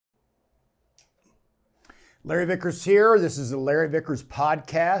Larry Vickers here. This is the Larry Vickers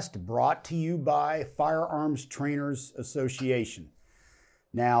podcast brought to you by Firearms Trainers Association.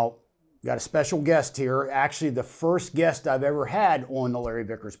 Now, we've got a special guest here. Actually, the first guest I've ever had on the Larry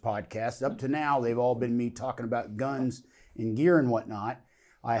Vickers podcast. Up to now, they've all been me talking about guns and gear and whatnot.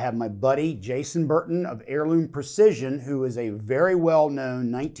 I have my buddy Jason Burton of Heirloom Precision, who is a very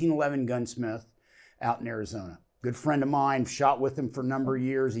well-known 1911 gunsmith out in Arizona. Good friend of mine, shot with him for a number of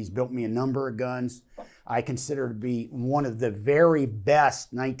years. He's built me a number of guns. I consider to be one of the very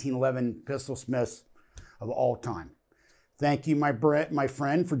best 1911 pistol smiths of all time. Thank you, my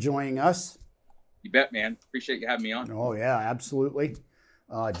friend, for joining us. You bet, man. Appreciate you having me on. Oh, yeah, absolutely.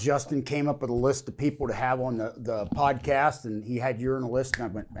 Justin came up with a list of people to have on the podcast, and he had you on the list, and I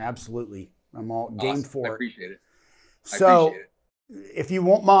went, absolutely. I'm all game for it. I appreciate it. So, if you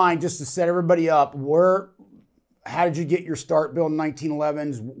won't mind, just to set everybody up, how did you get your start building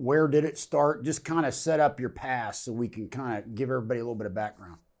 1911s? Where did it start? Just kind of set up your past so we can kind of give everybody a little bit of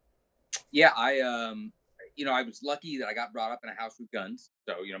background. Yeah, I was lucky that I got brought up in a house with guns.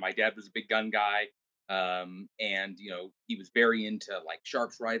 So, my dad was a big gun guy. And he was very into like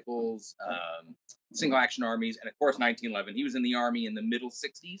Sharps rifles, single action armies. And of course, 1911, he was in the Army in the middle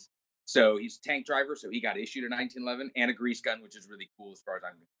 60s. So he's a tank driver. So he got issued a 1911 and a grease gun, which is really cool as far as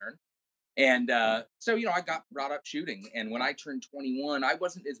I'm concerned. And so, I got brought up shooting. And when I turned 21, I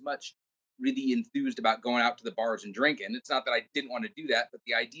wasn't as much really enthused about going out to the bars and drinking. It's not that I didn't want to do that, but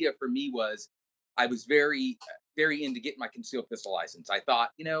the idea for me was I was very, very into getting my concealed pistol license. I thought,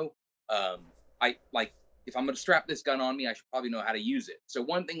 if I'm going to strap this gun on me, I should probably know how to use it. So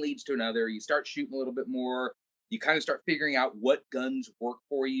one thing leads to another. You start shooting a little bit more. You kind of start figuring out what guns work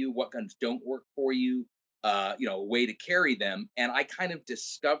for you, what guns don't work for you. A way to carry them. And I kind of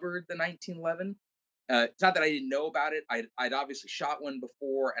discovered the 1911. It's not that I didn't know about it. I'd obviously shot one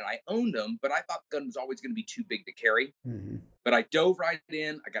before and I owned them, but I thought the gun was always going to be too big to carry. Mm-hmm. But I dove right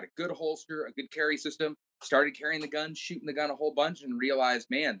in. I got a good holster, a good carry system, started carrying the gun, shooting the gun a whole bunch, and realized,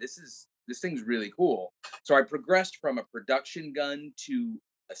 man, this thing's really cool. So I progressed from a production gun to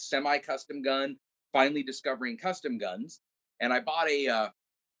a semi-custom gun, finally discovering custom guns. And I bought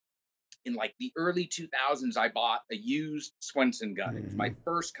in like the early 2000s, I bought a used Swenson gun. It was my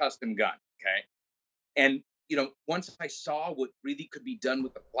first custom gun. Okay. And, once I saw what really could be done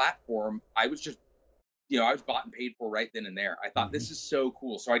with the platform, I was just, I was bought and paid for right then and there. I thought this is so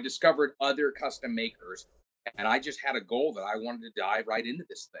cool. So I discovered other custom makers and I just had a goal that I wanted to dive right into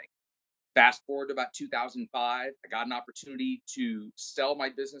this thing. Fast forward to about 2005, I got an opportunity to sell my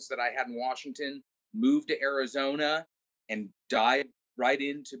business that I had in Washington, move to Arizona, and dive right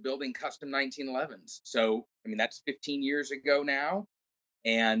into building custom 1911s. So, that's 15 years ago now.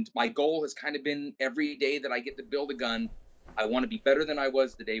 And my goal has kind of been every day that I get to build a gun, I want to be better than I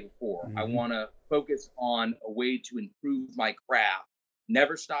was the day before. Mm-hmm. I want to focus on a way to improve my craft,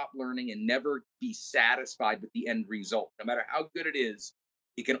 never stop learning and never be satisfied with the end result. No matter how good it is,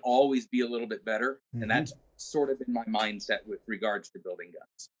 it can always be a little bit better. Mm-hmm. And that's sort of been my mindset with regards to building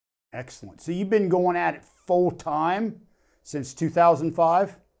guns. Excellent. So you've been going at it full time since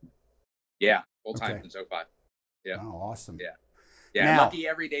 2005? Yeah, full time since 05. Yeah. Oh, awesome. Yeah. Yeah, now, I'm lucky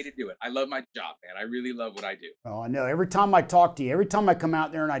every day to do it. I love my job, man. I really love what I do. Oh, I know. Every time I talk to you, every time I come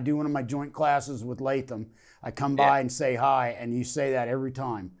out there and I do one of my joint classes with Latham, I come by and say hi, and you say that every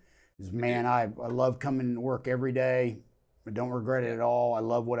time. Man, I love coming to work every day. I don't regret it at all. I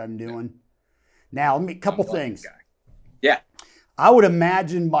love what I'm doing. Now, let me, a couple things. Yeah. I would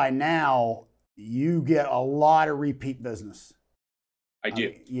imagine by now you get a lot of repeat business. I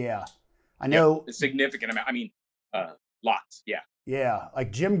do. I know. A significant amount. Lots. Yeah. Yeah.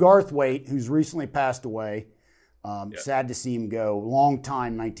 Like Jim Garthwaite, who's recently passed away. Sad to see him go. Long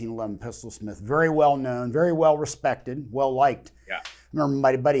time 1911 pistol smith. Very well known, very well respected, well liked. Yeah. I remember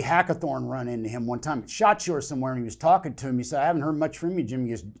my buddy Hackathorn run into him one time at SHOT Show or somewhere, and he was talking to him. He said, I haven't heard much from you,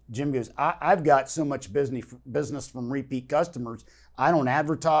 Jim. Jim goes, I've got so much business from repeat customers. I don't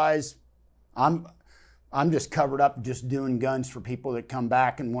advertise. I'm just covered up just doing guns for people that come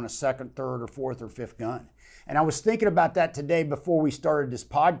back and want a second, third, or fourth, or fifth gun. And I was thinking about that today before we started this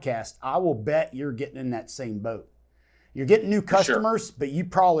podcast. I will bet you're getting in that same boat. You're getting new customers, sure, but you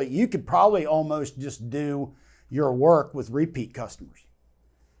could probably almost just do your work with repeat customers.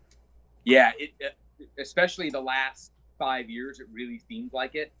 Yeah, especially the last 5 years, it really seems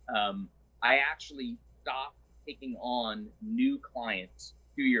like it. I actually stopped taking on new clients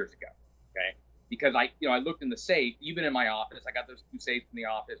 2 years ago. Okay, because I looked in the safe, even in my office. I got those two safes in the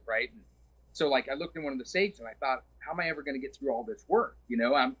office, right? And so I looked in one of the safes and I thought, how am I ever going to get through all this work?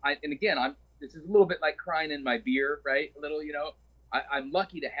 This is a little bit like crying in my beer, right? A little, I'm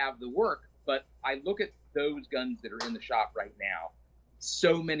lucky to have the work, but I look at those guns that are in the shop right now,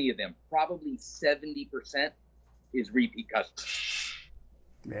 so many of them, probably 70% is repeat customers.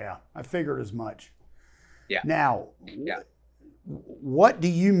 Yeah, I figured as much. Yeah. Now, what do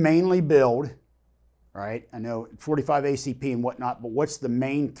you mainly build? Right, I know 45 ACP and whatnot, but what's the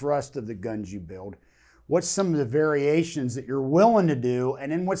main thrust of the guns you build? What's some of the variations that you're willing to do,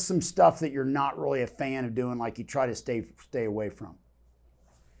 and then what's some stuff that you're not really a fan of doing, like you try to stay away from?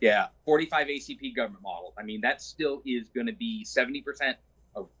 Yeah, 45 ACP government model. I mean, that still is going to be 70%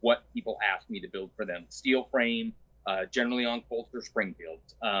 of what people ask me to build for them. Steel frame, generally on Colster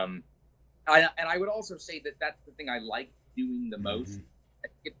Springfields. And I would also say that that's the thing I like doing the most.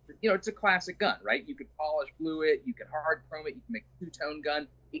 It's a classic gun, right? You could polish blue it, you can hard chrome it, you can make a two-tone gun.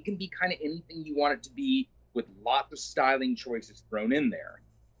 It can be kind of anything you want it to be, with lots of styling choices thrown in there.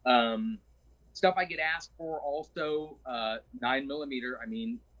 Stuff I get asked for also, 9mm. I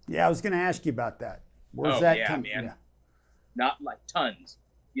mean, yeah, I was going to ask you about that. Where's that come from? Yeah. Not like tons.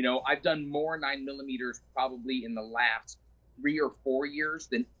 I've done more 9mm probably in the last 3 or 4 years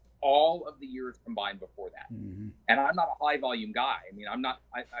than all of the years combined before that. And I'm not a high volume guy. I mean, I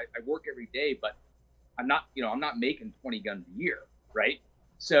work every day, but I'm not making 20 guns a year, right?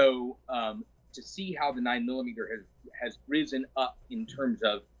 So to see how the 9mm has risen up in terms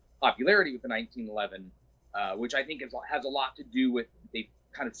of popularity with the 1911, which I think has a lot to do with, they've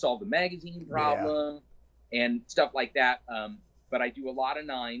kind of solved the magazine problem and stuff like that. But I do a lot of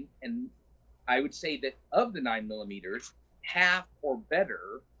 9, and I would say that of the 9mm, half or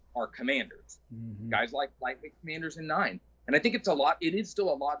better are commanders. Guys like lightweight commanders in 9. And I think it is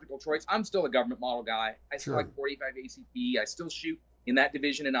still a logical choice. I'm still a government model guy. I still like 45 ACP. I still shoot in that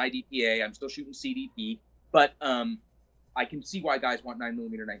division in IDPA. I'm still shooting CDP. But I can see why guys want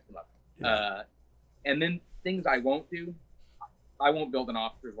 9mm 1911. And then things I won't do, I won't build an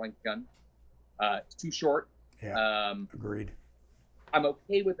officer's length gun. It's too short. Agreed. I'm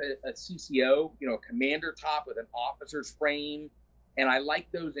okay with a CCO, a commander top with an officer's frame. And I like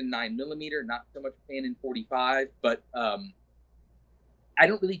those in 9mm, not so much fan in 45, but I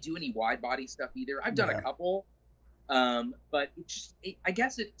don't really do any wide body stuff either. I've done a couple, but I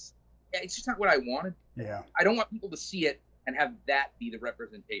guess it's just not what I wanted. Yeah. I don't want people to see it and have that be the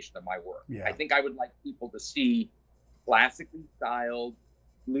representation of my work. Yeah. I think I would like people to see classically styled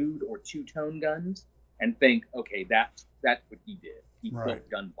blued or two-tone guns and think, okay, that's what he did. He built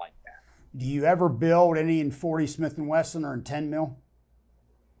guns like that. Do you ever build any in 40 Smith & Wesson or in 10 mil?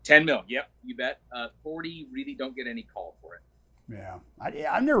 10 mil, yep, you bet. 40 really don't get any call for it. Yeah,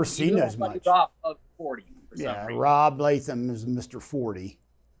 I've never seen those much. Off of 40. Yeah, Rob Latham is Mr. 40.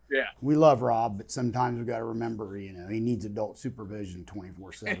 Yeah, we love Rob, but sometimes we got to remember, he needs adult supervision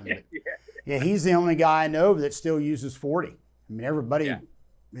 24/7. Yeah, he's the only guy I know that still uses 40. I mean, everybody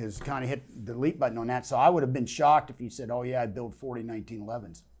has kind of hit the delete button on that. So I would have been shocked if you said, "Oh yeah, I build 40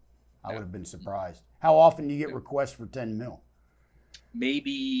 1911s." I would have been surprised. How often do you get requests for 10 mil?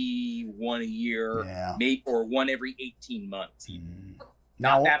 Maybe one a year, maybe or one every 18 months.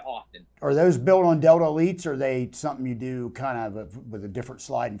 Not that often. Are those built on Delta Elites, or are they something you do kind of with a different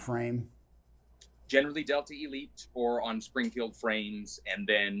slide and frame? Generally Delta Elite or on Springfield frames, and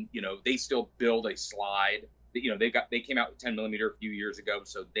then they still build a slide. They came out with 10mm a few years ago,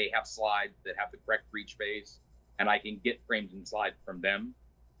 so they have slides that have the correct breech base, and I can get frames and slides from them.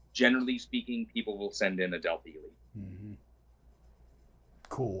 Generally speaking, people will send in a Delta Elite.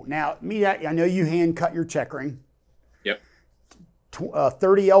 Cool. Now, I know you hand cut your checkering. Yep.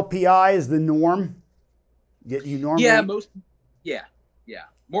 30 LPI is the norm. You normally? Yeah,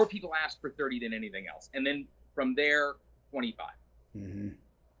 more people ask for 30 than anything else, and then from there, 25.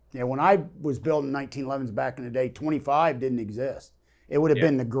 Yeah, when I was building 1911s back in the day, 25 didn't exist. It would have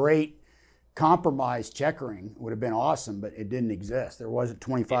been the great compromise checkering. Would have been awesome, but it didn't exist. There wasn't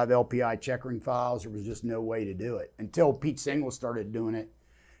 25 LPI checkering files. There was just no way to do it until Pete Single started doing it,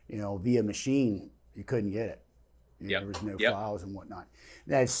 via machine. You couldn't get it. There was no files and whatnot.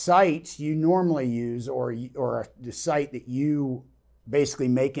 That sites you normally use, or the site that you basically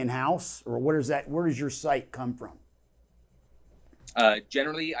make in house, or what is that? Where does your site come from?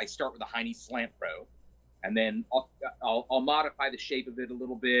 Generally, I start with a Heine Slant Pro, and then I'll modify the shape of it a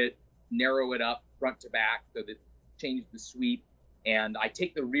little bit, narrow it up front to back so that change the sweep, and I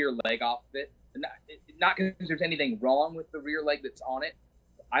take the rear leg off of it. Not because there's anything wrong with the rear leg that's on it.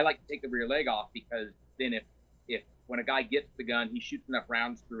 I like to take the rear leg off because then if when a guy gets the gun, he shoots enough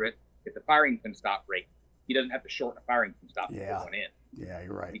rounds through it, if the firing pin stop breaks, he doesn't have to shorten a firing pin stop to put one in. Yeah,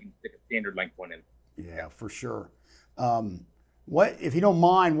 you're right. He can stick a standard length one in. Yeah, for sure. What, if you don't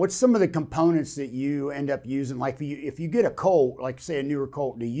mind, what's some of the components that you end up using? Like if you get a Colt, like say a newer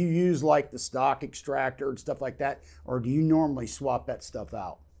Colt, do you use like the stock extractor and stuff like that? Or do you normally swap that stuff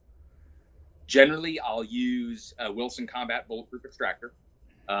out? Generally, I'll use a Wilson Combat bulletproof extractor.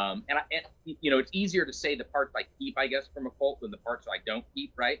 And it's easier to say the parts I keep, I guess, from a Colt than the parts I don't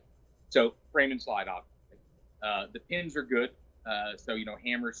keep, right? So frame and slide, obviously. The pins are good. So,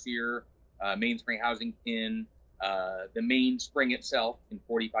 hammer, sear, mainspring housing pin, the mainspring itself in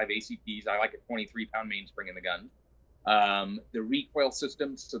 45 ACPs. I like a 23-pound mainspring in the gun. The recoil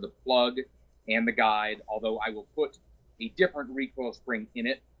system, so the plug and the guide, although I will put a different recoil spring in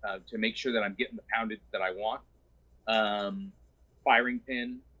it to make sure that I'm getting the poundage that I want. Firing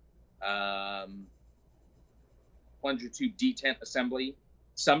pin, plunger tube detent assembly,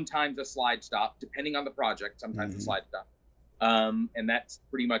 sometimes a slide stop, depending on the project, sometimes a slide stop. And that's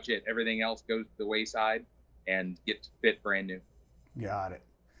pretty much it. Everything else goes to the wayside and gets fit brand new. Got it.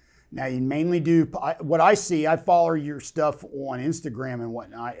 Now you mainly do, what I see, I follow your stuff on Instagram and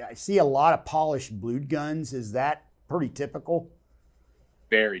whatnot. I see a lot of polished blued guns. Is that pretty typical?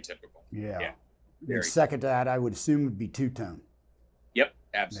 Very typical. Yeah. And second to that, I would assume would be two-tone. Yep,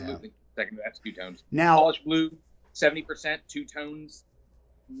 absolutely. Yeah. Second to that's two-tones. Now, polished blue, 70%, two-tones,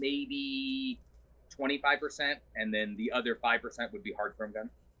 maybe 25%, and then the other 5% would be hard chrome gun.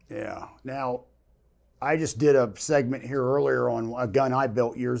 Yeah. Now, I just did a segment here earlier on a gun I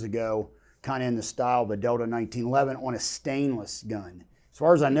built years ago, kind of in the style of a Delta 1911 on a stainless gun. As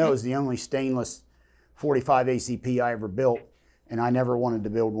far as I know, it's the only stainless 45 ACP I ever built, and I never wanted to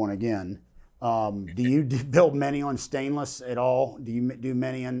build one again. Do you build many on stainless at all? Do you do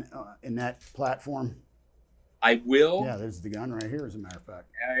many in that platform? I will. Yeah, there's the gun right here, as a matter of fact.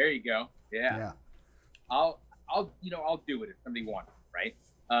 Yeah, there you go. Yeah. I'll do it if somebody wants it, right?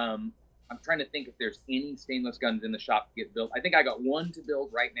 I'm trying to think if there's any stainless guns in the shop to get built. I think I got one to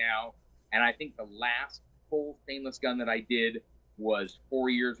build right now, and I think the last full stainless gun that I did was 4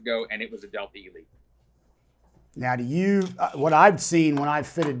 years ago, and it was a Delta Elite. Now, do you, what I've seen when I've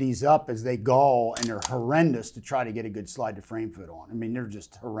fitted these up is they gall, and they're horrendous to try to get a good slide to frame foot on. I mean, they're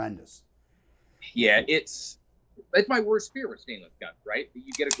just horrendous. Yeah, it's my worst fear with stainless guns, right?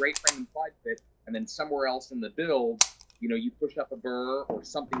 You get a great frame and slide fit, and then somewhere else in the build, you push up a burr or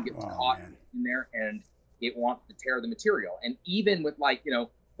something gets caught in there, and it wants to tear the material. And even with so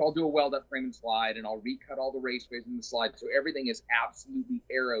I'll do a weld up frame and slide, and I'll recut all the raceways in the slide, so everything is absolutely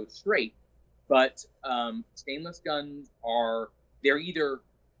arrow straight. But stainless guns they're either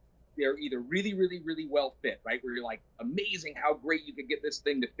really, really, really well fit, right? Where you're like, amazing how great you could get this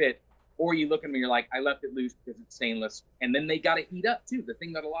thing to fit. Or you look at me, you're like, I left it loose because it's stainless. And then they got to heat up too. The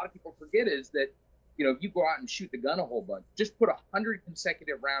thing that a lot of people forget is that, if you go out and shoot the gun a whole bunch, just put 100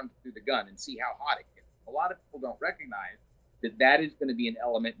 consecutive rounds through the gun and see how hot it gets. A lot of people don't recognize that is going to be an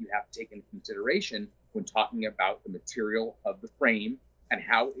element you have to take into consideration when talking about the material of the frame and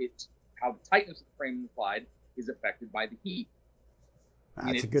how the tightness of the frame and the slide is affected by the heat.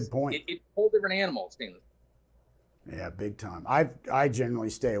 That's a good point. It's a whole different animal, stainless. Yeah, big time. I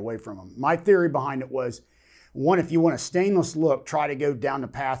generally stay away from them. My theory behind it was, one, if you want a stainless look, try to go down the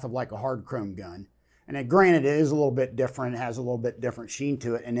path of like a hard chrome gun. And then granted, it is a little bit different. It has a little bit different sheen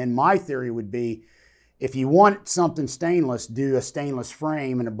to it. And then my theory would be, if you want something stainless, do a stainless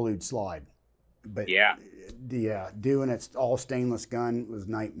frame and a blued slide. But doing it all stainless gun was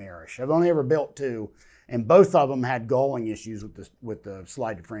nightmarish. I've only ever built two, and both of them had galling issues with the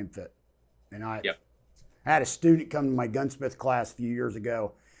slide to frame fit. And I had a student come to my gunsmith class a few years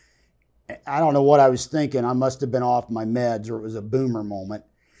ago. I don't know what I was thinking. I must have been off my meds, or it was a boomer moment.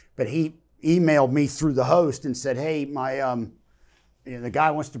 But he emailed me through the host and said, hey, the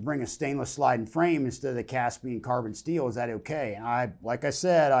guy wants to bring a stainless slide and frame instead of the Caspian carbon steel. Is that okay? And like I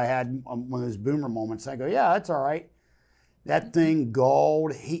said, I had one of those boomer moments. I go, yeah, that's all right. That thing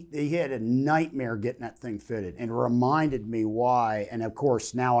galled. He had a nightmare getting that thing fitted, and reminded me why. And of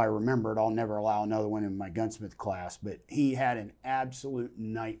course, now I remember it. I'll never allow another one in my gunsmith class, but he had an absolute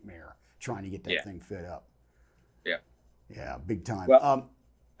nightmare trying to get that thing fit up. Yeah. Yeah, big time. Well,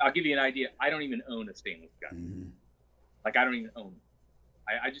 I'll give you an idea. I don't even own a stainless gun. Mm-hmm. Like, I don't even own them.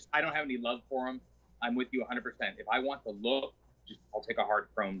 I don't have any love for them. I'm with you 100%. If I want the look, I'll take a hard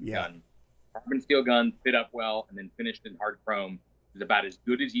chrome gun. Carbon steel gun, fit up well, and then finished in hard chrome is about as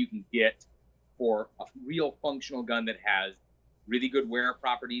good as you can get for a real functional gun that has really good wear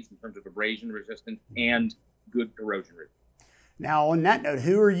properties in terms of abrasion resistance and good corrosion resistance. Now, on that note,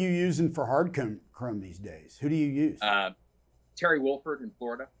 who are you using for hard chrome these days? Who do you use? Terry Wolford in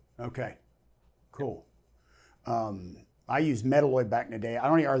Florida. Okay, cool. I used Metalloy back in the day.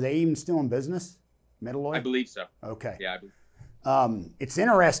 Are they even still in business? Metalloy? I believe so. Okay. Yeah, I believe. It's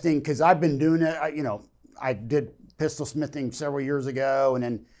interesting because I've been doing it. I did pistol smithing several years ago, and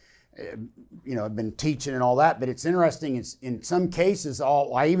then I've been teaching and all that. But it's interesting. It's in some cases.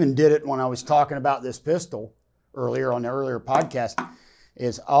 I even did it when I was talking about this pistol earlier on the earlier podcast.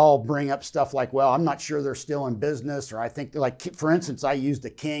 Is I'll bring up stuff like, well, I'm not sure they're still in business, or I think like, for instance, I used the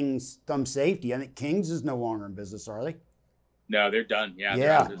King's thumb safety. I think King's is no longer in business, are they? No, they're done. Yeah.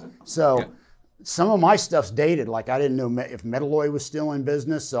 Yeah. So some of my stuff's dated. Like I didn't know if Metalloy was still in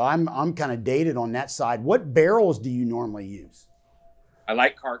business, so I'm kind of dated on that side. What barrels do you normally use? I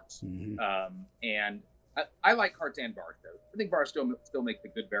like carts, Mm-hmm. and I like carts and Barstow. I think Barstow still makes a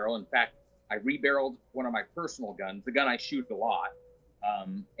good barrel. In fact, I rebarreled one of my personal guns, the gun I shoot a lot,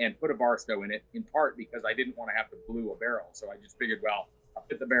 and put a Barstow in it, in part because I didn't want to have to blue a barrel. So I just figured, well, I'll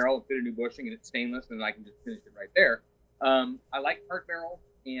fit the barrel and fit a new bushing, and it's stainless, and I can just finish it right there. I like cart barrels,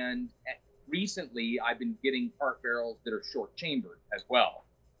 and recently I've been getting cart barrels that are short chambered as well.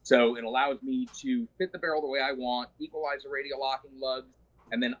 So it allows me to fit the barrel the way I want, equalize the radial locking lugs,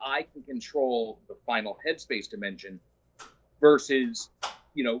 and then I can control the final headspace dimension versus,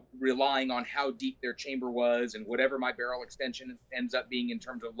 relying on how deep their chamber was, and whatever my barrel extension ends up being in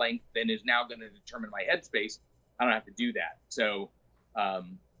terms of length then is now going to determine my headspace. I don't have to do that. So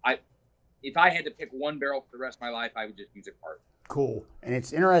if I had to pick one barrel for the rest of my life, I would just use a cart. Cool. And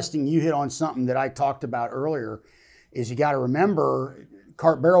it's interesting you hit on something that I talked about earlier, is you got to remember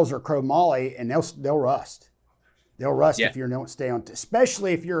cart barrels are chromoly, and they'll rust. They'll rust if you don't stay on,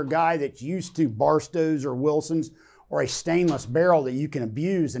 especially if you're a guy that's used to Barstows or Wilsons or a stainless barrel that you can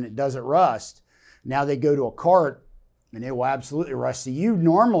abuse and it doesn't rust. Now they go to a cart and it will absolutely rust. So you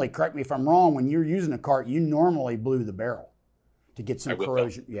normally, correct me if I'm wrong, when you're using a cart, you normally blue the barrel to get some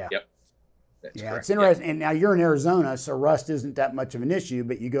corrosion. Yeah. Yep. That's correct. It's interesting. And now you're in Arizona, so rust isn't that much of an issue,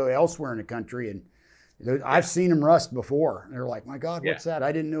 but you go elsewhere in the country and I've seen them rust before. They're like, my God, what's that?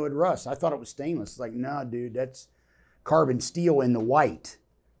 I didn't know it'd rust. I thought it was stainless. It's like, no, dude, that's carbon steel in the white.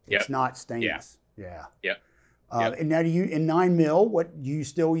 It's not stainless. Yeah. And now in 9mm, what do you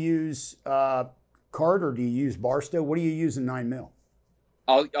still use cart, or do you use Barstow? What do you use in 9mm?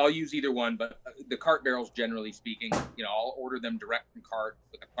 I'll use either one, but the cart barrels, generally speaking, I'll order them direct from cart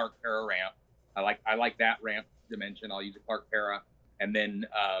with a Clark Para ramp. I like that ramp dimension. I'll use a Clark Para, and then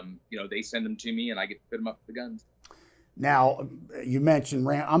they send them to me, and I get to fit them up with the guns. Now, you mentioned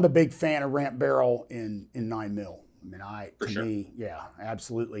ramp. I'm a big fan of ramp barrel in 9mm. Yeah,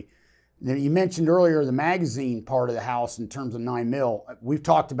 absolutely. Then you mentioned earlier the magazine part of the house in terms of 9mm. We've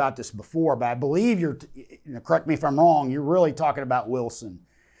talked about this before, but I believe correct me if I'm wrong, you're really talking about Wilson.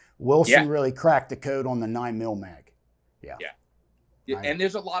 Wilson really cracked the code on the 9mm mag. Yeah. And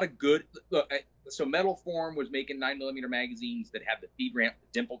there's a lot of good, look, so Metal Form was making 9mm magazines that have the feed ramp,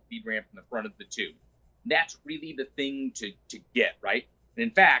 the dimpled feed ramp in the front of the tube. That's really the thing to get, right? And in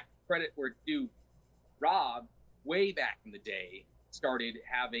fact, credit where it's due, Rob, way back in the day, started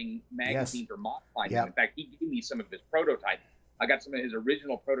having magazines or modifying them. In fact, he gave me some of his prototypes. I got some of his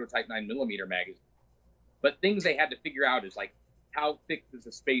original prototype 9mm magazines. But things they had to figure out is like, how thick does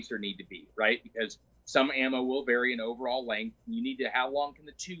the spacer need to be, right? Because some ammo will vary in overall length. You need to, how long can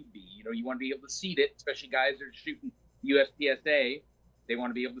the tube be? You want to be able to seat it, especially guys that are shooting USPSA. They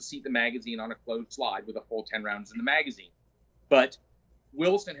want to be able to seat the magazine on a closed slide with a full 10 rounds in the magazine. But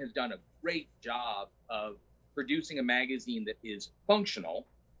Wilson has done a great job of producing a magazine that is functional.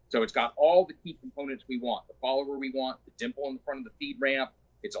 So it's got all the key components we want, the follower we want, the dimple in the front of the feed ramp.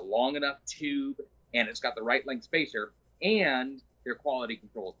 It's a long enough tube, and it's got the right length spacer, and their quality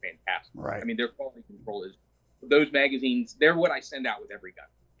control is fantastic. Right. I mean, their quality control is, those magazines, they're what I send out with every gun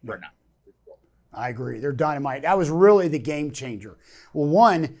for now. I agree. They're dynamite. That was really the game changer. Well,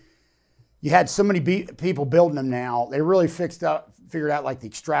 one, you had so many people building them now. They really figured out like the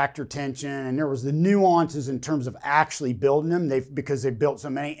extractor tension, and there was the nuances in terms of actually building them. Because they built so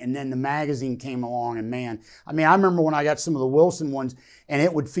many, and then the magazine came along, and man, I remember when I got some of the Wilson ones, and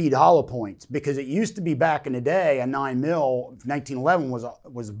it would feed hollow points, because it used to be back in the day a 9mm 1911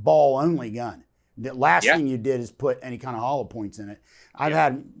 was a ball only gun. The last thing you did is put any kind of hollow points in it. I've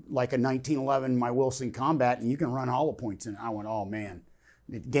had like a 1911 my Wilson Combat, and you can run hollow points in it. I went, oh man,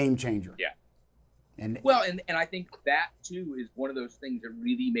 game changer. Yeah. And I think that too is one of those things that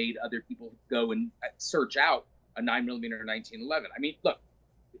really made other people go and search out a 9mm 1911. I mean, look,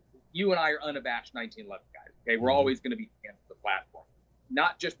 you and I are unabashed 1911 guys. Okay, we're always going to be fans of the platform,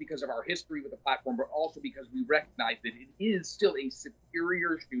 not just because of our history with the platform, but also because we recognize that it is still a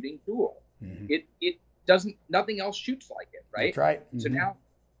superior shooting tool. It doesn't, nothing else shoots like it, right? That's right. So now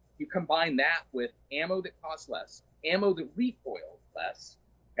you combine that with ammo that costs less, ammo that recoils less,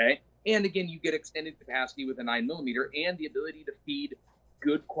 okay? And again, you get extended capacity with a 9mm and the ability to feed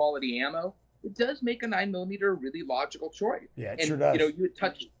good quality ammo. It does make a 9mm a really logical choice. Yeah, it and sure does. You know,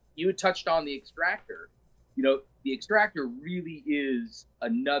 you had touched on the extractor. You know, the extractor really is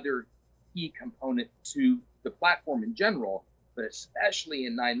another key component to the platform in general, but especially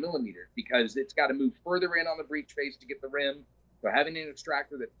in 9mm, because it's got to move further in on the breech face to get the rim. So having an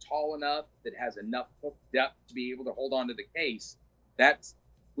extractor that's tall enough, that has enough hook depth to be able to hold on to the case, that's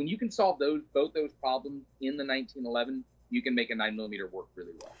when you can solve both those problems in the 1911, you can make a 9mm work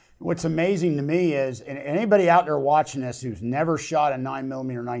really well. What's amazing to me is, and anybody out there watching this who's never shot a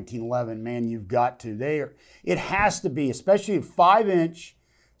 9mm 1911, man, you've got to. It has to be, especially a 5-inch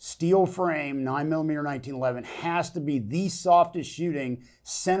steel frame 9mm 1911, has to be the softest shooting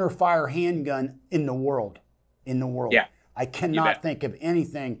center fire handgun in the world. Yeah. I cannot think of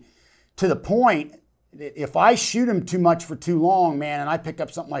anything to the point that if I shoot them too much for too long, man, and I pick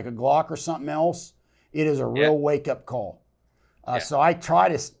up something like a Glock or something else, it is a real wake-up call. So I try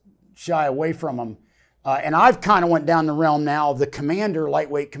to shy away from them. And I've kind of went down the realm now of the Commander,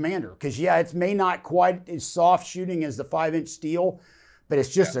 lightweight Commander, because, yeah, it may not quite as soft shooting as the 5-inch steel, but it's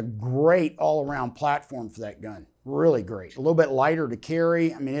just a great all-around platform for that gun. Really great. A little bit lighter to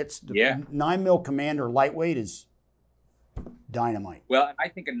carry. I mean, it's the 9mm Commander lightweight is dynamite. Well, I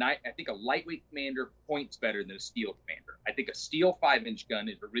think a lightweight Commander points better than a steel Commander. I think a steel 5-inch gun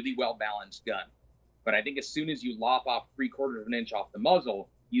is a really well-balanced gun. But I think as soon as you lop off 3/4 of an inch off the muzzle,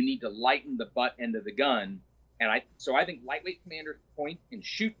 you need to lighten the butt end of the gun. And so I think lightweight Commanders point and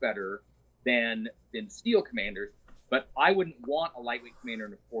shoot better than steel Commanders. But I wouldn't want a lightweight Commander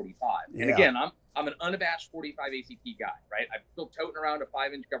in a 45. And again, I'm an unabashed 45 ACP guy, right? I'm still toting around a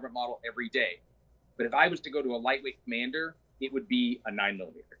 5-inch government model every day. But if I was to go to a lightweight Commander, it would be a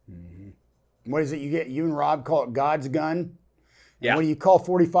 9mm. Mm-hmm. What is it you get? You and Rob call it God's gun? And yeah. What do you call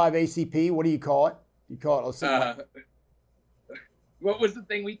 45 ACP? What do you call it? You call it, let's see. What was the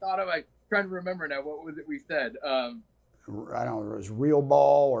thing we thought of? I'm trying to remember now. What was it we said? I don't know. It was real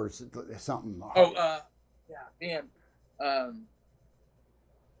ball or something. Man.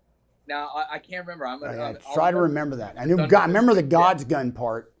 Now I can't remember. Try to remember that. I remember the God's gun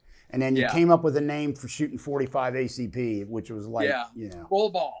part, and then you came up with a name for shooting 45 ACP, which was like,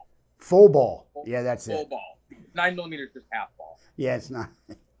 full ball. Full ball. Yeah, that's full ball. 9mm is just half ball. Yeah, it's not.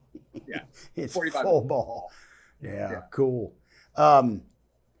 Yeah, it's 45 full ball. Yeah, cool.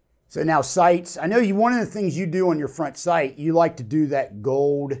 So now sights. I know one of the things you do on your front sight, you like to do that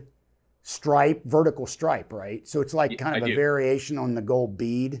gold stripe, vertical stripe, right? So it's like kind of a variation on the gold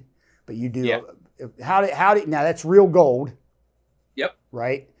bead, but you do. Yeah. How do now that's real gold. Yep.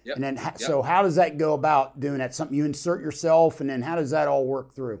 Right. Yep. And then so how does that go about doing that? Something you insert yourself, and then how does that all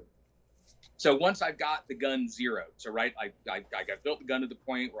work through? So once I've got the gun zeroed, so I built the gun to the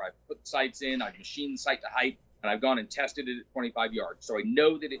point where I put the sights in, I've machined the sight to height, and I've gone and tested it at 25 yards. So I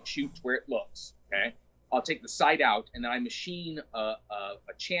know that it shoots where it looks, okay? I'll take the sight out, and then I machine a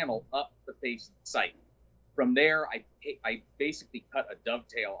channel up the face of the sight. From there, I basically cut a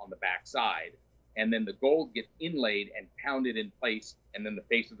dovetail on the back side, and then the gold gets inlaid and pounded in place, and then the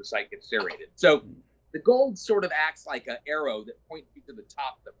face of the sight gets serrated. So the gold sort of acts like an arrow that points you to the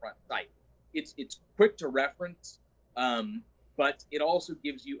top of the front sight. It's quick to reference, but it also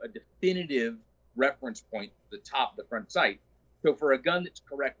gives you a definitive reference point to the top of the front sight. So for a gun that's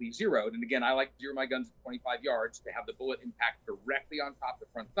correctly zeroed, and again, I like to zero my guns at 25 yards to have the bullet impact directly on top of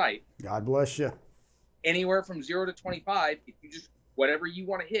the front sight. God bless you. Anywhere from 0 to 25, if you just, whatever you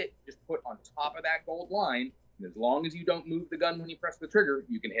want to hit, just put on top of that gold line, and as long as you don't move the gun when you press the trigger,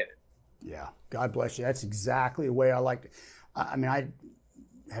 you can hit it. Yeah, God bless you. That's exactly the way I like it. I mean, I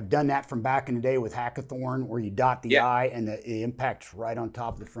have done that from back in the day with Hackathorn, where you dot the eye and the impact's right on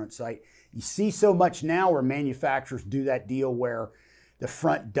top of the front sight. You see so much now where manufacturers do that deal where the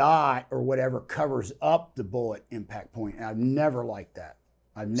front dot or whatever covers up the bullet impact point. And I've never liked that.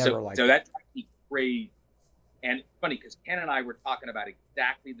 So that drives me crazy. And it's funny because Ken and I were talking about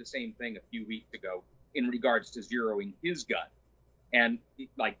exactly the same thing a few weeks ago in regards to zeroing his gun. And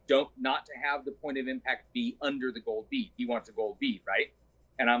like, not to have the point of impact be under the gold bead. He wants a gold bead, right?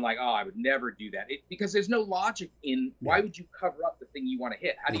 And I'm like, oh, I would never do that. Because there's no logic in why would you cover up the thing you want to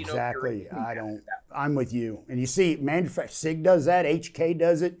hit? How do you know? Exactly. I'm with you. And you see, SIG does that. HK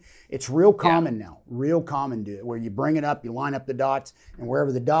does it. It's real common now. Real common do it, where you bring it up, you line up the dots, and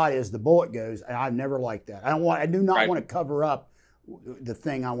wherever the dot is, the bullet goes. And I've never liked that. I do not want to cover up the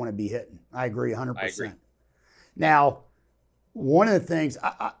thing I want to be hitting. I agree 100%. I agree. Now, one of the things,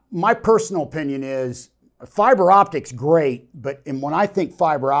 my personal opinion is, fiber optic's great, but when I think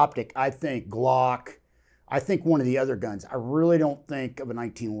fiber optic, I think Glock, I think one of the other guns. I really don't think of a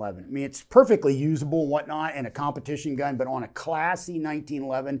 1911. I mean, it's perfectly usable and whatnot and a competition gun, but on a classy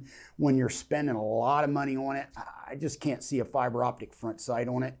 1911, when you're spending a lot of money on it, I just can't see a fiber optic front sight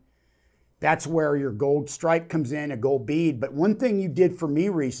on it. That's where your gold stripe comes in, a gold bead. But one thing you did for me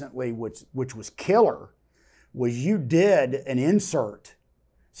recently, which was killer, was you did an insert.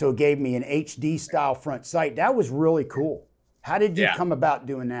 So it gave me an HD style front sight. That was really cool. How did you come about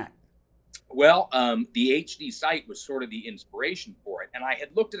doing that? Well, the HD sight was sort of the inspiration for it. And I had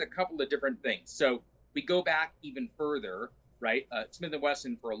looked at a couple of different things. So we go back even further, right? Smith &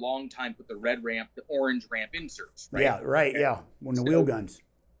 Wesson for a long time put the red ramp, the orange ramp inserts, right? Yeah, right, yeah. When the wheel guns.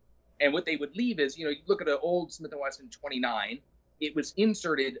 And what they would leave is, you look at an old Smith & Wesson 29, it was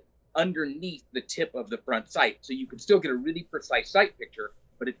inserted underneath the tip of the front sight. So you could still get a really precise sight picture,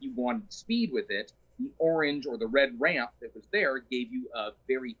 but if you wanted speed with it, the orange or the red ramp that was there gave you a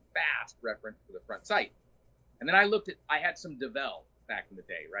very fast reference for the front sight. And then I had some DeVell back in the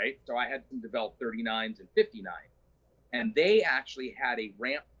day, right? So I had some DeVell 39s and 59. And they actually had a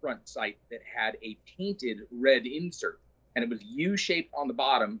ramp front sight that had a painted red insert. And it was U-shaped on the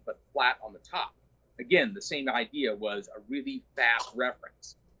bottom, but flat on the top. Again, the same idea was a really fast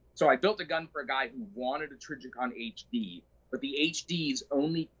reference. So I built a gun for a guy who wanted a Trijicon HD, but the HDs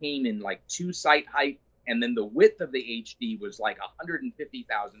only came in like 2 sight height, and then the width of the HD was like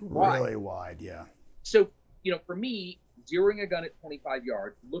 150,000 wide. Really wide, yeah. So, for me, zeroing a gun at 25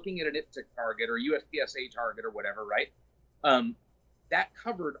 yards, looking at an IPSC target or USPSA target or whatever, right? That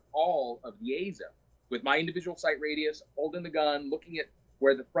covered all of the A zone. With my individual sight radius, holding the gun, looking at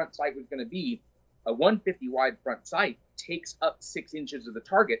where the front sight was going to be, a 150 wide front sight takes up 6 inches of the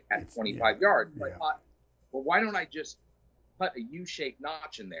target at 25 yards. So I thought, well, why don't I just put a U-shaped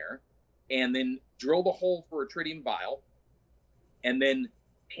notch in there and then drill the hole for a tritium vial and then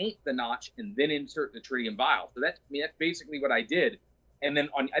paint the notch and then insert the tritium vial. So that's basically what I did. And then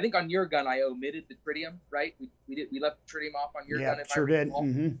I think on your gun, I omitted the tritium, right? We left the tritium off on your gun. Yeah, sure did.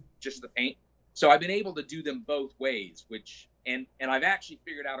 Just the paint. So I've been able to do them both ways, and I've actually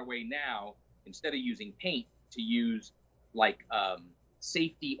figured out a way now, instead of using paint, to use like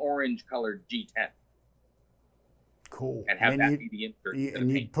safety orange colored G10. Cool. And have that be the insert.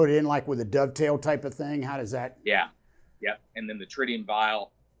 And you put it in like with a dovetail type of thing? How does that? Yeah. Yep. And then the tritium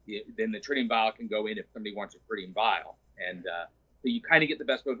vial, can go in if somebody wants a tritium vial. And so you kind of get the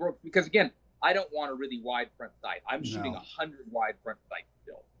best of both worlds. Because again, I don't want a really wide front sight. I'm shooting 100 wide front sight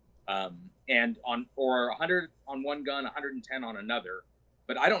still. And for 100 on one gun, 110 on another.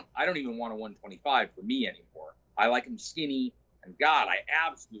 But I don't even want a 125 for me anymore. I like them skinny. And God, I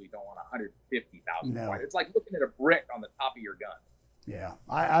absolutely don't want 150,000 wide. It's like looking at a brick on the top of your gun. Yeah,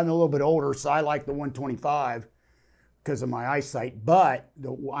 I'm a little bit older, so I like the 125 because of my eyesight. But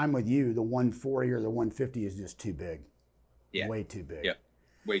I'm with you. The 140 or the 150 is just too big. Yeah, way too big. Yeah,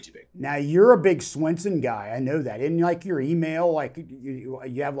 way too big. Now you're a big Swenson guy. I know that. Isn't like your email, like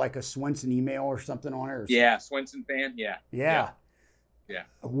you have like a Swenson email or something on it? Or yeah, Swenson fan. Yeah. Yeah.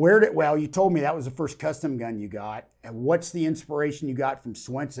 Well, you told me that was the first custom gun you got. And what's the inspiration you got from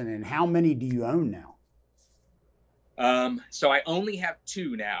Swenson, and how many do you own now? So I only have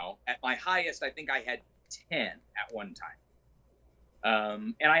 2 now. At my highest, I think I had 10 at one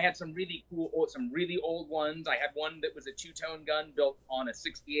time. And I had some really old ones. I had one that was a 2-tone gun built on a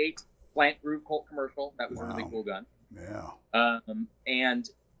 68 Plant Groove Colt commercial. That was a really cool gun. Yeah.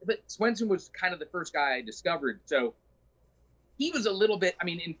 But Swenson was kind of the first guy I discovered. So he was a little bit,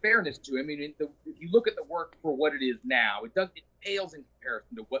 in fairness to him, if you look at the work for what it is now, it pales in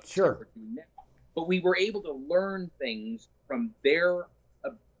comparison to what we're doing now. But we were able to learn things from their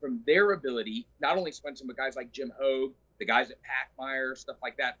ability, not only Swenson, but guys like Jim Hogue, the guys at Packmeyer, stuff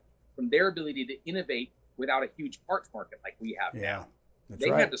like that, from their ability to innovate without a huge parts market like we have now. They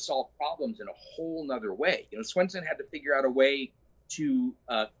had to solve problems in a whole nother way. Swenson had to figure out a way to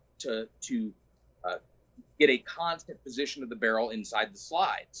get a constant position of the barrel inside the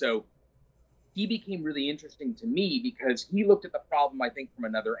slide. So he became really interesting to me because he looked at the problem, I think, from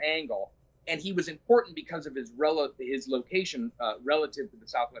another angle. And he was important because of his location relative to the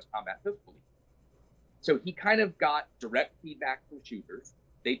Southwest Combat Pistol League. So he kind of got direct feedback from shooters.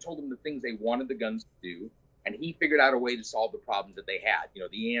 They told him the things they wanted the guns to do. And he figured out a way to solve the problems that they had. The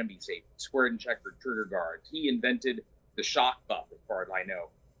ambi safety, squared and checkered trigger guards. He invented the shock buff, as far as I know.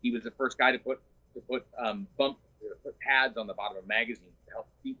 He was the first guy to put pads on the bottom of magazines to help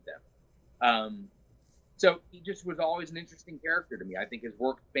keep them. So he just was always an interesting character to me. I think his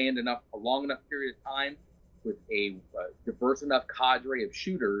work spanned a long enough period of time with a diverse enough cadre of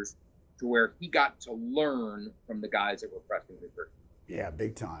shooters to where he got to learn from the guys that were pressing the trigger. Yeah,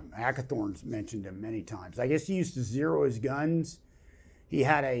 big time. Hackathorn's mentioned him many times. I guess he used to zero his guns. He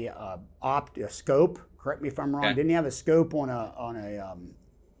had a scope. Correct me if I'm wrong. Okay. Didn't he have a scope on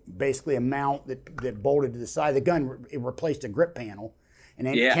basically a mount that bolted to the side of the gun? It replaced a grip panel. And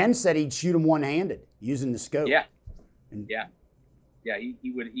then Ken said he'd shoot him one-handed using the scope. Yeah. And, yeah.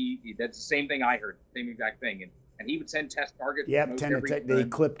 He would. That's the same thing I heard. Same exact thing. And he would send test targets. Yep, they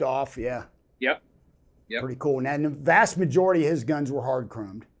clipped off. Yeah. Yep. Pretty cool. And the vast majority of his guns were hard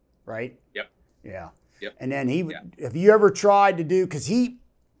chromed, right? Yep. Yeah. Yep. And then have you ever tried to do, because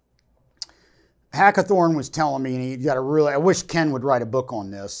Hackathorn was telling me, and he got I wish Ken would write a book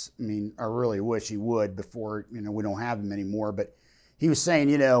on this. I mean, I really wish he would before, we don't have him anymore. But he was saying,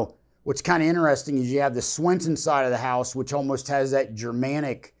 what's kind of interesting is you have the Swenson side of the house, which almost has that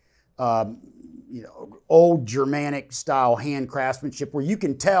Germanic, old Germanic style hand craftsmanship where you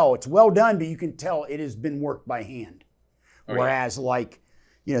can tell it's well done, but you can tell it has been worked by hand. Whereas the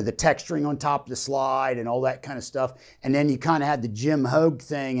texturing on top of the slide and all that kind of stuff. And then you kind of had the Jim Hogue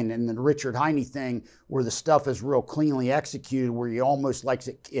thing and the Richard Heine thing where the stuff is real cleanly executed, where you almost like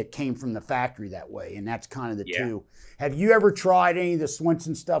it came from the factory that way. And that's kind of the two. Have you ever tried any of the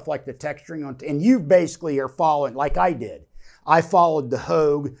Swenson stuff, like the texturing on, and you basically are following, like I did. I followed the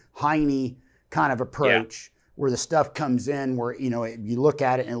Hogue, Heine kind of approach where the stuff comes in where, you look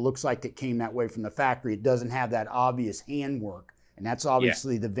at it and it looks like it came that way from the factory. It doesn't have that obvious handwork. And that's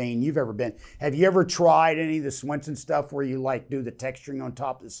obviously the vein you've ever been. Have you ever tried any of the Swenson stuff where you do the texturing on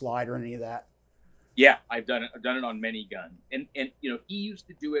top of the slide or any of that? Yeah, I've done it. I've done it on many guns. And he used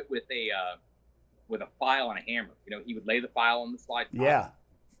to do it with a file and a hammer. He would lay the file on the slide top. Yeah.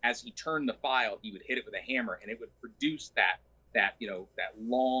 As he turned the file, he would hit it with a hammer and it would produce that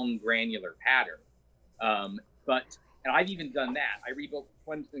long granular pattern. And I've even done that. I rebuilt a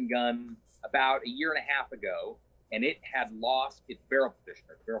Swenson gun about a year and a half ago, and it had lost its barrel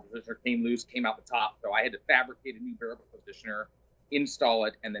positioner. The barrel positioner came loose, came out the top, so I had to fabricate a new barrel positioner, install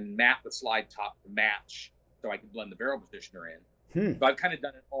it, and then map the slide top to match so I could blend the barrel positioner in. So I've kind of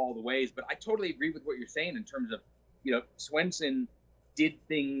done it all the ways, but I totally agree with what you're saying in terms of, Swenson did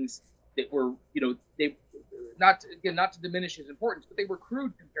things that were, they not to diminish his importance, but they were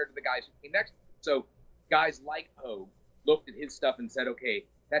crude compared to the guys who came next. So guys like Hogue looked at his stuff and said, okay,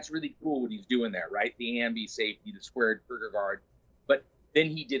 that's really cool what he's doing there, right? The ambi safety, the squared trigger guard, but then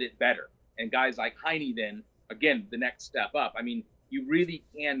he did it better. And guys like Heine then, again, the next step up. I mean, you really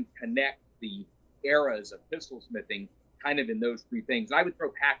can connect the eras of pistol smithing kind of in those three things. And I would throw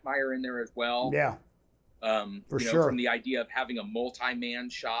Packmeyer in there as well. Yeah, for sure. From the idea of having a multi-man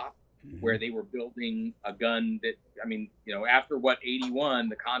shop where they were building a gun that, after 81,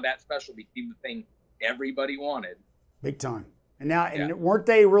 the combat special became the thing everybody wanted. Big time. And now, and weren't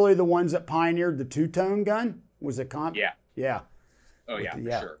they really the ones that pioneered the two-tone gun? Was it Yeah. Yeah. Oh, yeah,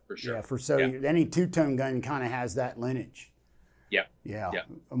 for sure. Yeah, any two-tone gun kind of has that lineage. Yep. Yeah. Yep.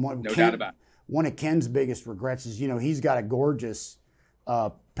 No doubt about it. One of Ken's biggest regrets is, he's got a gorgeous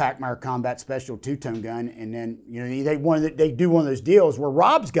Packmeyer Combat Special two-tone gun, and then, they do one of those deals where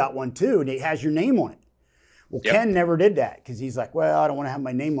Rob's got one too, and it has your name on it. Well, Ken never did that because he's like, well, I don't want to have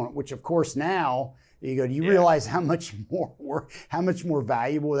my name on it, which of course now, do you realize how much more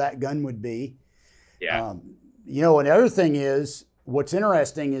valuable that gun would be? Yeah. And the other thing is, what's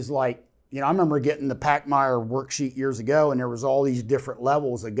interesting is I remember getting the Packmeyer worksheet years ago, and there was all these different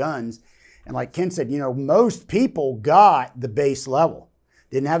levels of guns. And like Ken said, most people got the base level.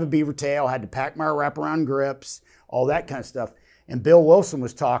 Didn't have a beaver tail, had the Packmeyer wraparound grips, all that kind of stuff. And Bill Wilson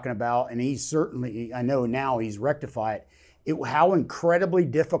was talking about, and he's certainly, I know now he's rectified it, how incredibly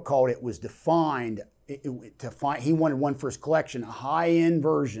difficult it was to find. He wanted one for his collection, a high-end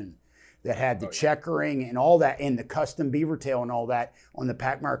version that had the checkering and all that, and the custom beaver tail and all that on the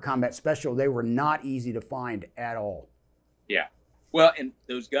Packmeyer Combat Special. They were not easy to find at all. Yeah. Well, and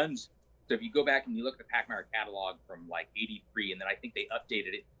those guns, so if you go back and you look at the Packmeyer catalog from 83, and then I think they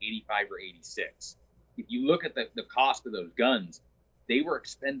updated it 85 or 86. If you look at the cost of those guns, they were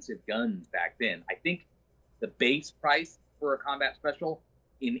expensive guns back then. I think the base price for a Combat Special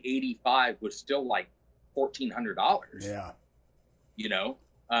in 85 was still $1,400. Yeah.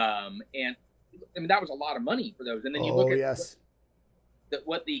 And I mean, that was a lot of money for those. And then you look at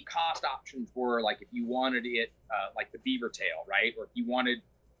what the cost options were, if you wanted it, the beaver tail, right? Or if you wanted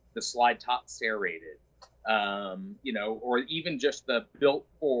the slide top serrated, or even just the built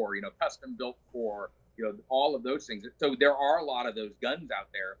for, custom built for, all of those things. So there are a lot of those guns out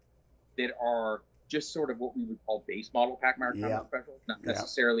there that are just sort of what we would call base model Packmeyer Combat Specials, not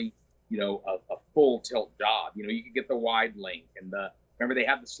necessarily, a full tilt job. You could get the wide link and remember they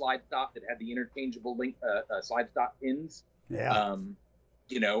had the slide stop that had the interchangeable link, slide stop pins. Yeah.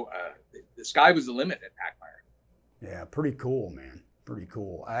 The sky was the limit at Packmeyer. Yeah, pretty cool, man. Pretty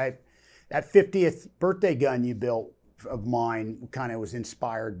cool. That 50th birthday gun you built of mine kind of was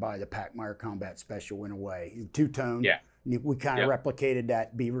inspired by the Packmeyer Combat Special in a way. Two-tone. Yeah. We kind of replicated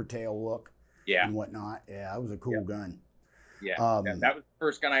that beaver tail look and whatnot. Yeah, that was a cool gun. Yeah. That was the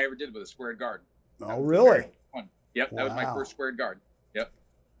first gun I ever did with a squared guard. Oh, really? Yep, that was my first squared guard. Yep.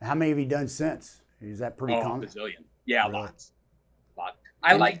 How many have you done since? Is that pretty common? A bazillion. Yeah, really? Lots.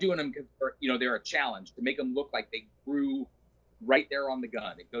 I like doing them because they're a challenge to make them look like they grew right there on the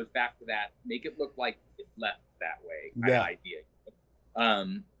gun. It goes back to that, make it look like it left that way kind of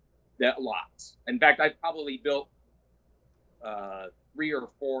idea. That lots. In fact, I've probably built 3 or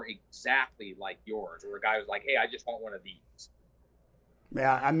 4 exactly like yours, where a guy was like, "Hey, I just want one of these."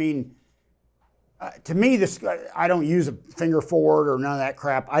 Yeah, I mean, to me, I don't use a finger forward or none of that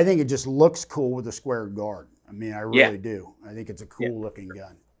crap. I think it just looks cool with a squared guard. I mean, I really do. I think it's a cool looking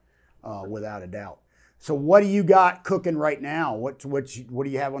gun, without a doubt. So what do you got cooking right now? What do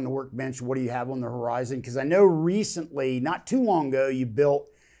you have on the workbench? What do you have on the horizon? Because I know recently, not too long ago, you built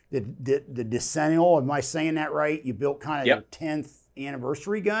the Decennial. Am I saying that right? You built kind of your 10th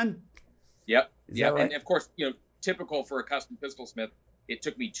anniversary gun? Yep. Is that right? And of course, typical for a custom pistol smith, it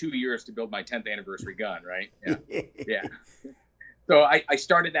took me 2 years to build my 10th anniversary gun, right? Yeah. So I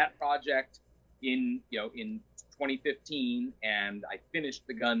started that project in 2015, and I finished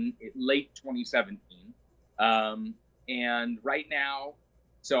the gun in late 2017. And right now,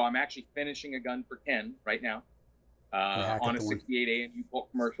 so I'm actually finishing a gun for Ken right now, on a 68 AMU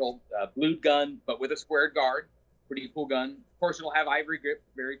Bolt commercial, blued gun, but with a squared guard. Pretty cool gun. Of course, it'll have ivory grip,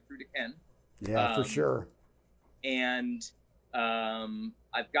 very true to Ken. Yeah, for sure. And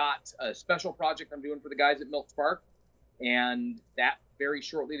I've got a special project I'm doing for the guys at Milk Spark, and that very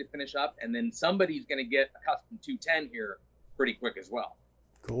shortly to finish up. And then somebody's going to get a custom 210 here pretty quick as well.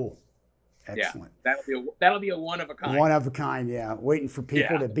 Cool. Excellent. Yeah, that'll be a one of a kind. One of a kind, yeah. Waiting for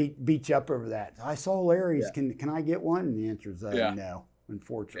people to beat you up over that. I saw Larry's. Yeah. Can I get one? And the answer is no.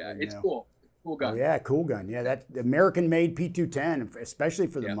 Unfortunately, it's cool. Cool gun. Oh, yeah, cool gun. Yeah, that American-made P210, especially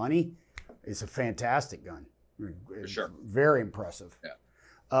for the money, is a fantastic gun. For sure. Very impressive. Yeah.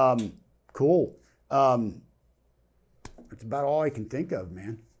 Cool. That's about all I can think of,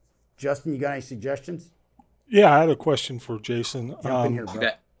 man. Justin, you got any suggestions? Yeah, I had a question for Jason. Jump in here, bro.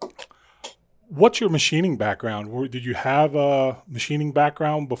 What's your machining background? Did you have a machining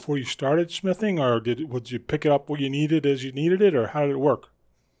background before you started smithing, or would you pick it up where you needed as you needed it, or how did it work?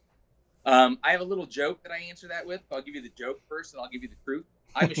 I have a little joke that I answer that with. I'll give you the joke first, and I'll give you the truth.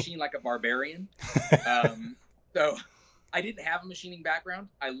 I machine like a barbarian. So I didn't have a machining background.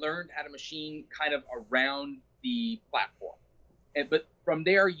 I learned how to machine kind of around the platform. But from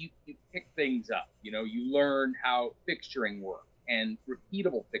there, you pick things up. You learn how fixturing works and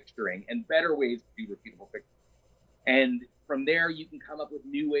repeatable fixturing and better ways to do repeatable fixturing. And from there, you can come up with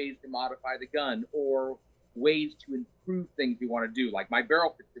new ways to modify the gun or ways to improve things you want to do. Like my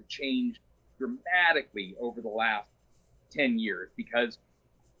barrel pits have changed dramatically over the last 10 years because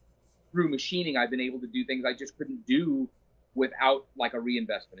through machining, I've been able to do things I just couldn't do without like a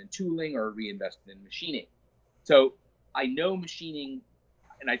reinvestment in tooling or a reinvestment in machining. So I know machining,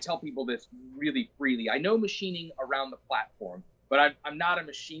 and I tell people this really freely, I know machining around the platform, but I'm not a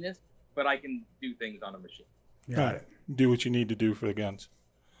machinist, but I can do things on a machine. Got it. Do what you need to do for the guns.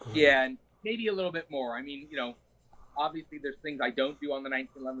 Yeah, and maybe a little bit more. I mean, obviously there's things I don't do on the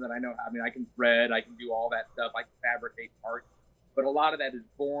 1911 that I know. I mean, I can thread, I can do all that stuff, I can fabricate parts, but a lot of that is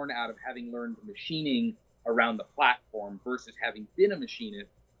born out of having learned machining around the platform versus having been a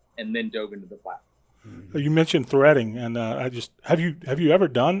machinist and then dove into the platform. You mentioned threading, and have you ever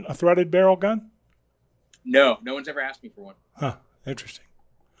done a threaded barrel gun? No one's ever asked me for one. Huh, interesting.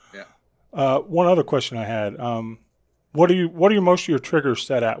 Yeah. One other question I had. What are most of your triggers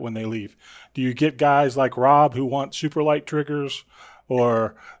set at when they leave? Do you get guys like Rob who want super light triggers,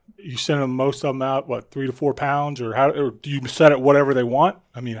 or you send them most of them out 3 to 4 pounds, or do you set it whatever they want?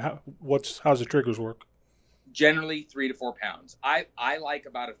 I mean, how's the triggers work? Generally 3 to 4 pounds. I like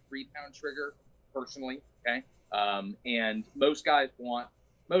about a 3-pound trigger personally. Okay. And most guys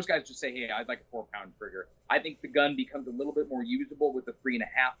just say, hey, I'd like a 4-pound trigger. I think the gun becomes a little bit more usable with a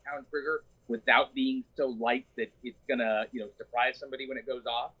 3.5-pound trigger without being so light that it's gonna, surprise somebody when it goes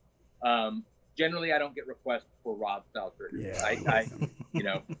off. Generally, I don't get requests for Rob style triggers. Yeah,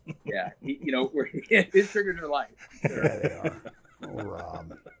 his triggers are light. Yeah, they are. Oh,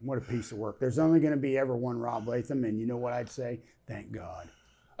 Rob, what a piece of work. There's only going to be ever one Rob Latham, and you know what I'd say? Thank God.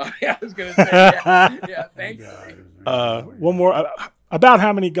 Oh, yeah, I was going to say, yeah, thank God. One more. About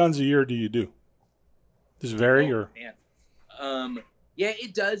how many guns a year do you do? Does it vary? Man. Yeah,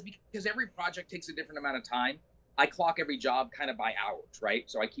 it does, because every project takes a different amount of time. I clock every job kind of by hours, right?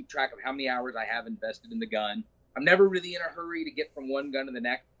 So I keep track of how many hours I have invested in the gun. I'm never really in a hurry to get from one gun to the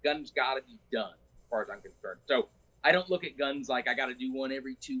next. Gun's got to be done, as far as I'm concerned. So I don't look at guns like I got to do one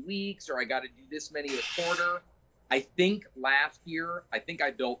every 2 weeks or I got to do this many a quarter. I think last year, I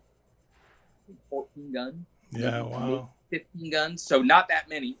built 14 guns. Yeah, wow. 15 guns, so not that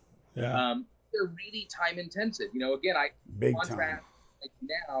many. Yeah. They're really time intensive. You know, again, I Big contrast like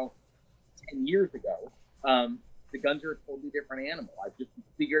now 10 years ago. The guns are a totally different animal. I've just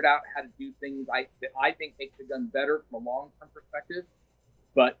figured out how to do things that I think make the gun better from a long-term perspective.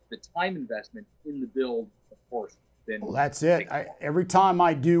 But the time investment in the build, of course, then. Well, that's it. Every time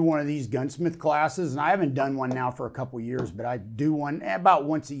I do one of these gunsmith classes, and I haven't done one now for a couple of years, but I do one about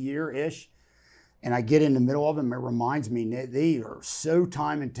once a year-ish, and I get in the middle of them, it reminds me they are so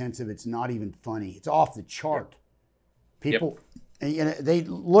time intensive, it's not even funny. It's off the chart. People, you know, they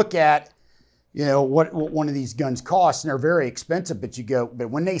look at, you know, what one of these guns costs, and they're very expensive, but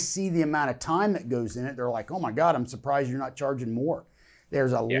when they see the amount of time that goes in it, they're like, oh my God, I'm surprised you're not charging more.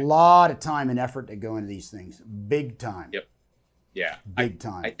 There's a lot of time and effort that go into these things. Big time. Yep. Yeah. Big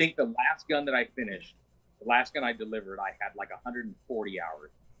time. I think the last gun that I finished, the last gun I delivered, I had like 140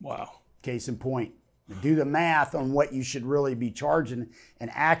 hours. Wow. Case in point. Do the math on what you should really be charging, and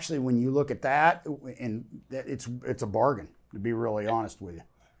actually, when you look at that, and it's a bargain, to be really honest with you.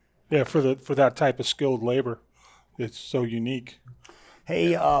 Yeah, for that type of skilled labor, it's so unique.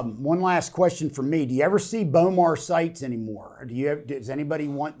 Hey, one last question for me. Do you ever see Bomar sights anymore? Does anybody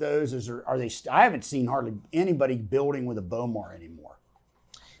want those? Are they? I haven't seen hardly anybody building with a Bomar anymore.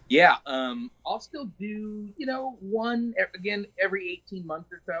 Yeah, I'll still do, you know, one again every 18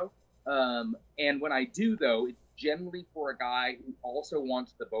 months or so. And when I do, though, it's generally for a guy who also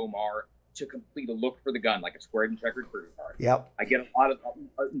wants the Bomar to complete a look for the gun, like a squared and checkered trigger guard. Yep. I get a lot of,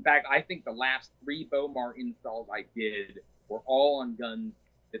 in fact, I think the last 3 Bomar installs I did were all on guns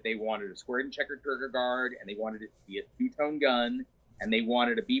that they wanted a squared and checkered trigger guard, and they wanted it to be a two-tone gun, and they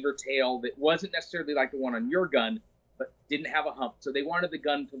wanted a beaver tail that wasn't necessarily like the one on your gun, but didn't have a hump. So they wanted the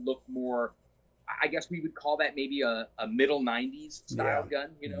gun to look more, I guess we would call that maybe a middle 90s style gun,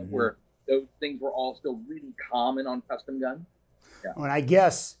 you know, where those things were all still really common on custom guns. Yeah. And I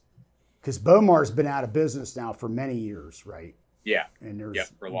guess, because Bomar's been out of business now for many years, right? Yeah. And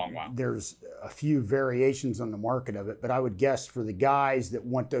there's for a long while. There's a few variations on the market of it, but I would guess for the guys that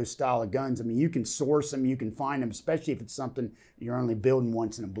want those style of guns, I mean, you can source them, you can find them, especially if it's something you're only building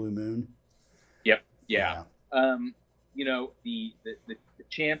once in a blue moon. Yep. Yeah. You know, the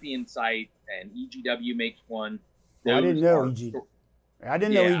Champion site and EGW makes one. Well, I didn't know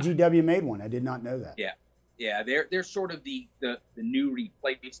EGW made one. I did not know that. Yeah. Yeah, they're sort of the new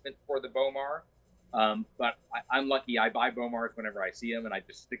replacement for the Bomar. But I'm lucky. I buy Bomars whenever I see them, and I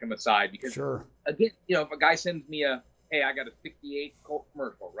just stick them aside because, again, you know, if a guy sends me hey, I got a 68 Colt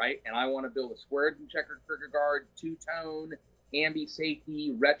commercial, right, and I want to build a squared and checkered trigger guard, two-tone, ambi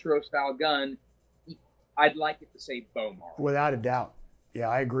safety, retro style gun, I'd like it to say Bomar. Without a doubt. Yeah,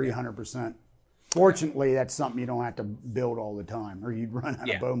 I agree 100%. Fortunately, that's something you don't have to build all the time, or you'd run out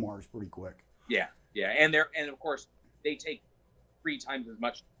of Bomars pretty quick. Yeah, yeah, and of course they take 3 times as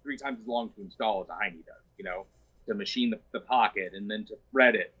long to install as a Heine does. You know, to machine the pocket and then to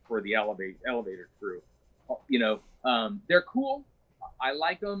thread it for the elevator screw. You know, they're cool. I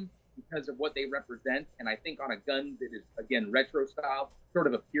like them because of what they represent, and I think on a gun that is, again, retro style, sort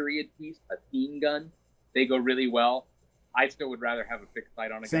of a period piece, a theme gun, they go really well. I still would rather have a fixed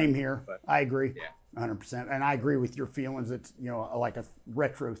sight on a gun. Same here. But, I agree. Yeah, 100%. And I agree with your feelings. It's, you know, like a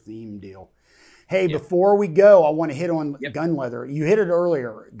retro theme deal. Hey, before we go, I want to hit on gun leather. You hit it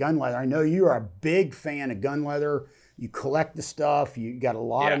earlier, gun leather. I know you are a big fan of gun leather. You collect the stuff. You got a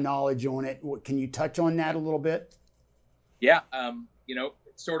lot of knowledge on it. Can you touch on that a little bit? Yeah. You know,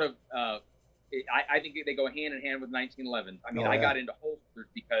 sort of, I think they go hand in hand with 1911s. I mean, I got into holsters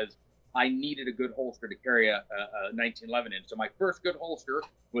because I needed a good holster to carry a 1911 in. So my first good holster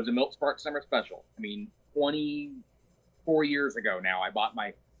was a Milt Spark Summer Special. I mean, 24 years ago now, I bought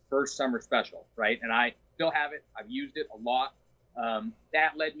my first Summer Special, right? And I still have it. I've used it a lot.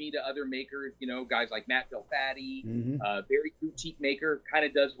 That led me to other makers, you know, guys like Matt Delfatti, very boutique maker, kind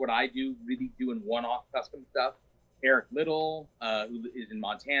of does what I do, really doing one-off custom stuff. Eric Little, who is in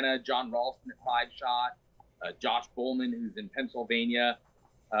Montana, John Ralston at 5-Shot, Josh Bullman, who's in Pennsylvania.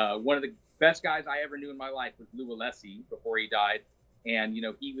 One of the best guys I ever knew in my life was Lou Alessi before he died. And, you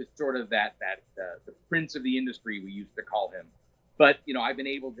know, he was sort of the prince of the industry, we used to call him. But, you know, I've been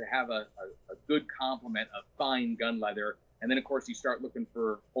able to have a good complement of fine gun leather And then, of course, you start looking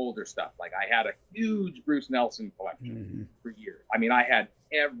for older stuff. Like I had a huge Bruce Nelson collection for years. I mean, I had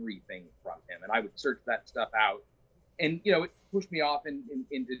everything from him, and I would search that stuff out. And, you know, it pushed me off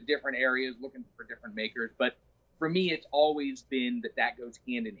into different areas, looking for different makers. But for me, it's always been that goes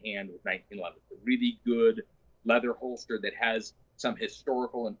hand in hand with 1911. A really good leather holster that has some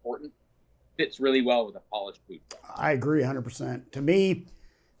historical importance fits really well with a polished boot. I agree 100%. To me,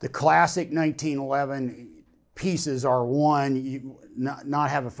 the classic 1911 pieces are one, you not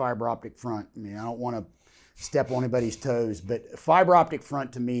have a fiber optic front. I mean, I don't want to step on anybody's toes, but fiber optic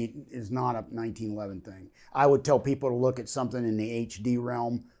front to me is not a 1911 thing. I would tell people to look at something in the HD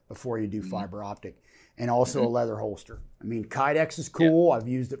realm before you do fiber optic, and also a leather holster. I mean, Kydex is cool. I've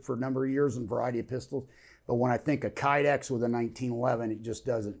used it for a number of years in a variety of pistols, but when I think of Kydex with a 1911, it just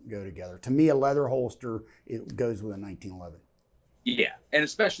doesn't go together. To me, a leather holster, it goes with a 1911. Yeah, and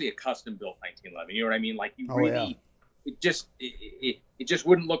especially a custom built 1911. You know what I mean? Like you really, it just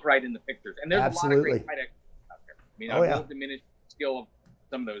wouldn't look right in the pictures. And there's a lot of great Kydex out there. I mean, I won't diminish the skill of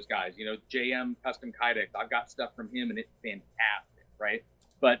some of those guys. You know, JM Custom Kydex. I've got stuff from him, and it's fantastic, right?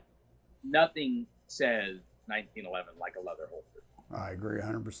 But nothing says 1911 like a leather holster. I agree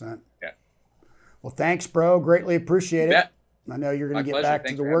 100%. Yeah. Well, thanks, bro. Greatly appreciate it. Bet. I know you're going to get pleasure. back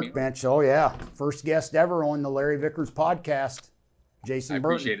Thanks to the for having me. workbench. Oh, yeah. First guest ever on the Larry Vickers podcast, Jason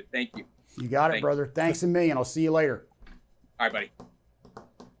Burton. I appreciate it. Thank you. You got it, brother. Thanks a million. I'll see you later. All right, buddy.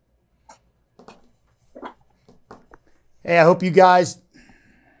 Hey, I hope you guys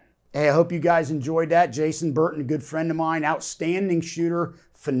enjoyed that. Jason Burton, a good friend of mine, outstanding shooter,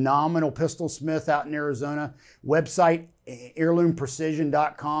 phenomenal pistol smith out in Arizona. Website,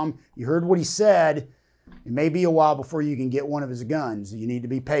 heirloomprecision.com. You heard what he said. It may be a while before you can get one of his guns. You need to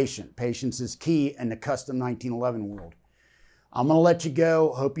be patient. Patience is key in the custom 1911 world. I'm going to let you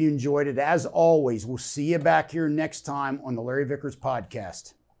go. Hope you enjoyed it. As always, we'll see you back here next time on the Larry Vickers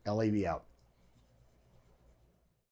podcast. LAV out.